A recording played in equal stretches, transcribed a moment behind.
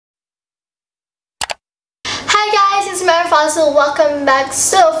it's my Fadzli, welcome back.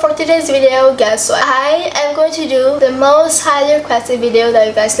 So for today's video, guess what? I am going to do the most highly requested video that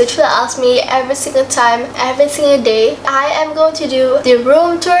you guys literally ask me every single time, every single day. I am going to do the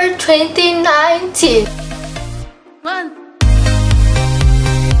room tour 2019.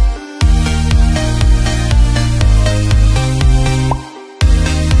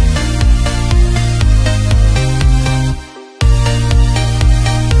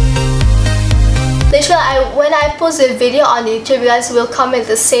 Literally, when I post a video on YouTube, you guys will comment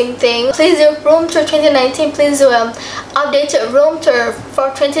the same thing. Please do room tour 2019. Please do updated room tour for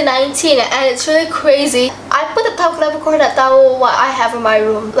 2019, and it's really crazy. I put the tahu kenapa korang nak tahu what I have in my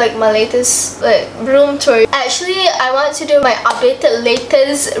room, like my latest room tour. Actually, I want to do my updated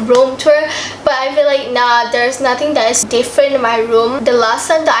latest room tour, but I feel like nah, there's nothing that is different in my room. The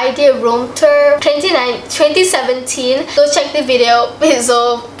last time that I did room tour 2017, go check the video. It's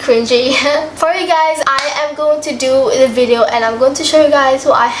so cringy. For you guys, I am going to do the video and I'm going to show you guys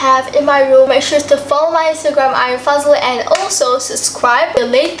what I have in my room. Make sure to follow my Instagram, Fadzli, and also subscribe to the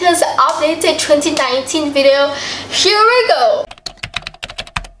latest updated 2019 video. Here we go.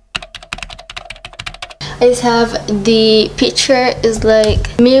 I just have the picture is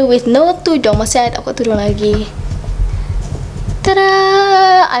like me with no tudung. Masih ada aku tudung lagi.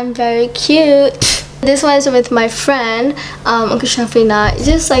 Ta-da! I'm very cute. This one is with my friend, Uncle Shafina. It's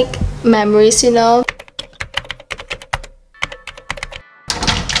just like memories, you know.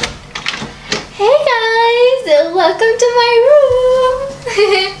 Hey guys! Welcome to my room!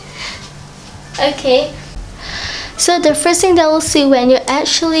 Okay. So the first thing that you'll see when you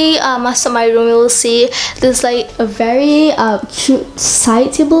actually master my room, you will see there's like a very cute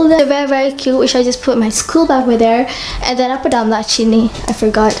side table there. Very, very cute, which I just put my school bag with there. And then I put down that chini. I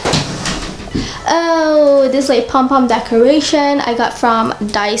forgot. Oh, this like pom-pom decoration I got from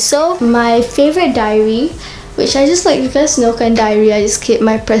Daiso. My favorite diary, which I just like, you guys know kind of diary, I just keep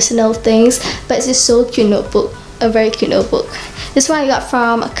my personal things, but it's just so cute notebook, a very cute notebook. This one I got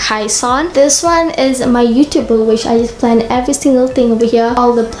from Kaison. This one is my YouTube book, which I just plan every single thing over here.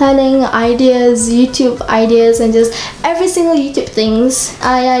 All the planning ideas, YouTube ideas, and just every single YouTube things.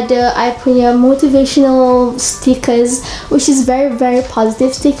 I punya motivational stickers, which is very, very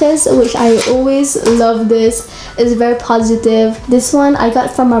positive stickers, which I always love. This is very positive. This one I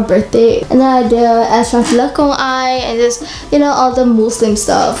got from my birthday. And then I did extra lakong eye and just, you know, all the Muslim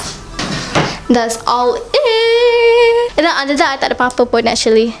stuff. That's all it. And then under that, I tak ada apa-apa pun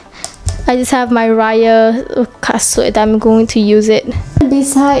actually. I just have my Raya kasut that I'm going to use it.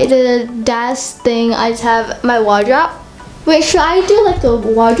 Beside the desk thing, I just have my wardrobe. Wait, should I do like a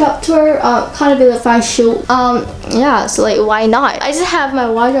wardrobe tour? Kind of be like I should. Yeah, so like why not? I just have my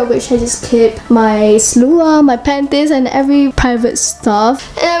wardrobe, which I just keep my slua, my panties, and every private stuff.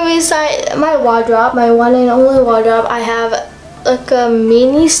 And then beside my wardrobe, my one and only wardrobe, I have like a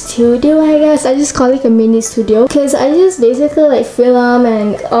mini studio, I guess. I just call it a mini studio because I just basically like film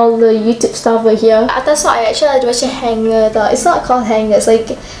and all the YouTube stuff over here. Atas I actually ada macam hanger though. It's not called hanger, it's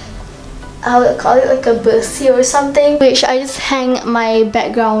like I would call it like a bussy or something, which I just hang my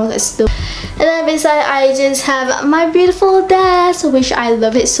background still. And then beside I just have my beautiful desk, which I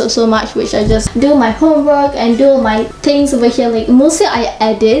love it so much, which I just do my homework and do my things over here. Like mostly I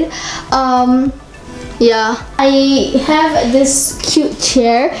edit. Yeah, I have this cute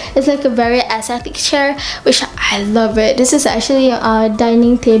chair. It's like a very aesthetic chair, which I love it. This is actually a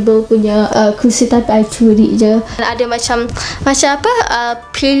dining table punya kursi, tapi I curi je. Ada macam apa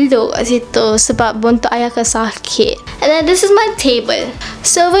pillow kat situ sebab bontot ayah ke sakit. And then this is my table.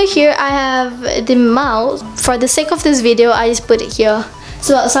 So over here I have the mouse. For the sake of this video, I just put it here.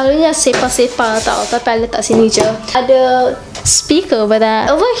 Sebab selalunya sepa-sepa tau, tapi I letak sini je. Ada speaker over there.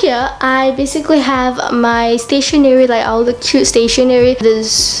 Over here, I basically have my stationery, like all the cute stationery.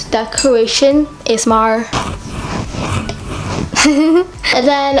 This decoration is more. And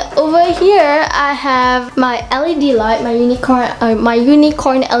then over here, I have my LED light, my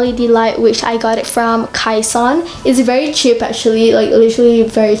unicorn LED light, which I got it from Kaison. It's very cheap actually, like literally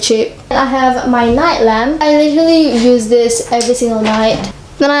very cheap. And I have my night lamp. I literally use this every single night.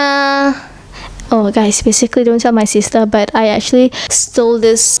 Oh guys, basically don't tell my sister, but I actually stole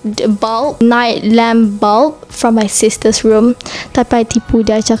this bulb, night lamp bulb, from my sister's room. Tapi I tipu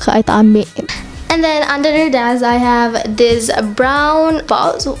dia, cakap I tak ambil. And then under the desk, I have this brown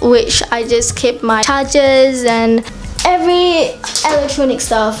box, which I just keep my chargers and every electronic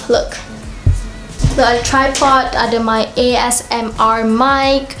stuff. Look. The tripod, ada my ASMR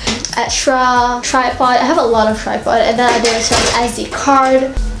mic, extra tripod. I have a lot of tripod, and then there's some SD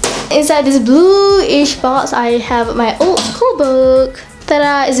card. Inside this bluish box, I have my old school book.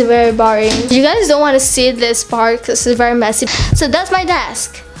 Ta-da! It's very boring. You guys don't want to see this part because it's very messy. So that's my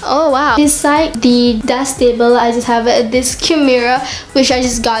desk. Oh wow. Beside the desk table, I just have this cute mirror, which I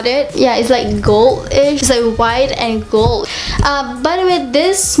just got it. Yeah, it's like gold-ish. It's like white and gold. By the way,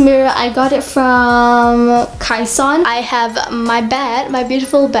 this mirror, I got it from Kaison. I have my bed, my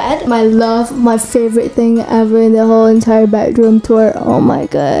beautiful bed. My love, my favorite thing ever in the whole entire bedroom tour. Oh my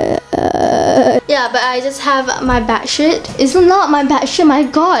god. Yeah, but I just have my bed sheet. It's not my bed sheet, my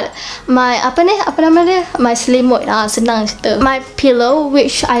god. My apa nama dia? My selimut. Senang cerita. My pillow,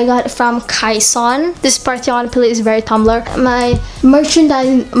 which I got from Kaison. This Parthenon pillow is very Tumblr. My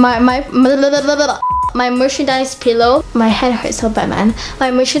merchandise, my merchandise pillow. My head hurts so bad, man.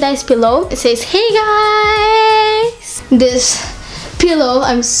 My merchandise pillow. It says, "Hey guys." This pillow,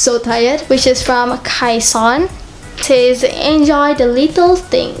 I'm so tired, which is from Kaison. It says, "Enjoy the little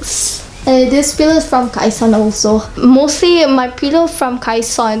things." This pillow is from Kaison also. Mostly my pillow from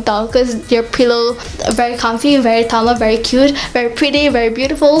Kaison though, because their pillow very comfy, very Tumblr, very cute, very pretty, very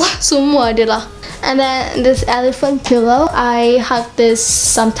beautiful. Semua dia lah. And then this elephant pillow, I hug this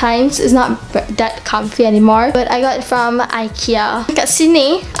sometimes. It's not that comfy anymore, but I got it from IKEA. Kat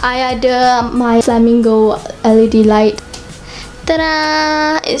sini, I ada my flamingo LED light.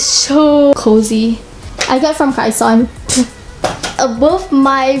 Ta-da! It's so cozy. I got it from Kaison. Above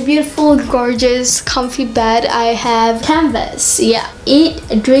my beautiful, gorgeous, comfy bed, I have canvas. Yeah, eat,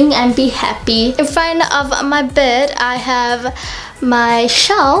 drink, and be happy. In front of my bed, I have my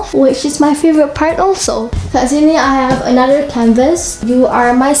shelf, which is my favorite part also. Kat sini, I have another canvas. You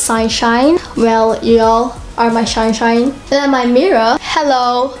are my sunshine. Well, y'all are my sunshine. And then my mirror.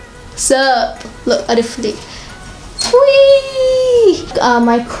 Hello. Sup? Look at the flick. Whee!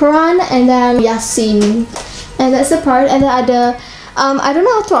 My Quran, and then Yasin. And that's the part. And then I don't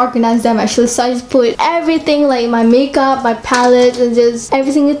know how to organize them actually, so I just put everything, like my makeup, my palette, and just every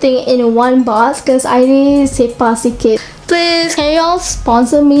single thing in one box because I need sepa sikit. Please, can y'all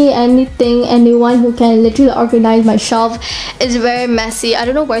sponsor me anything, anyone who can literally organize my shelf? It's very messy. I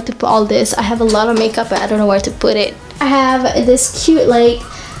don't know where to put all this. I have a lot of makeup but I don't know where to put it. I have this cute like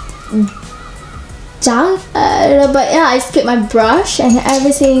junk, but yeah, I skipped my brush and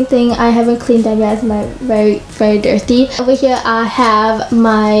every single thing I haven't cleaned them yet. My very dirty. Over here I have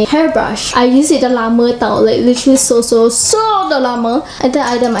my hairbrush. I use it dah lama tau, like literally so dah lama. And then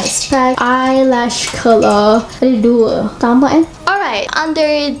I ada my spec, eyelash color, ada dua tambah kan. Alright,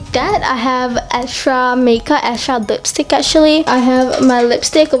 under that I have extra makeup, extra lipstick actually. I have my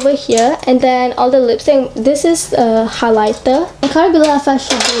lipstick over here, and then all the lipstick, this is a highlighter. I can't believe if I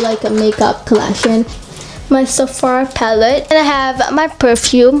should do like a makeup collection. My Sephora palette, and I have my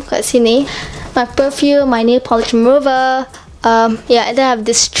perfume kat sini. My perfume, my nail polish remover. Yeah, and then I have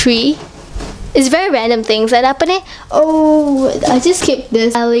this tree. It's very random things. And apa ni? Oh, I just skipped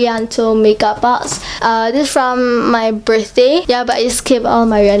this Alianto makeup box. This is from my birthday. Yeah, but I just skipped all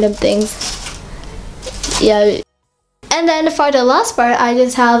my random things. Yeah. And then for the last part, I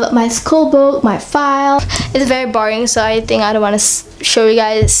just have my school book, my file. It's very boring, so I think I don't want to show you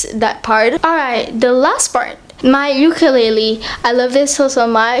guys that part. Alright, the last part. My ukulele. I love this so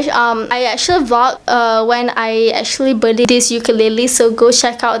much. I actually vlogged when I actually bought this ukulele, so go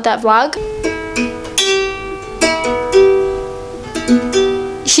check out that vlog.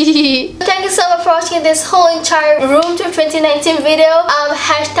 Thank you so much for watching this whole entire Room Tour 2019 video.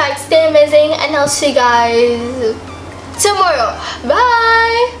 Hashtag stay amazing, and I'll see you guys tomorrow.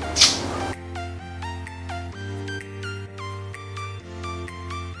 Bye!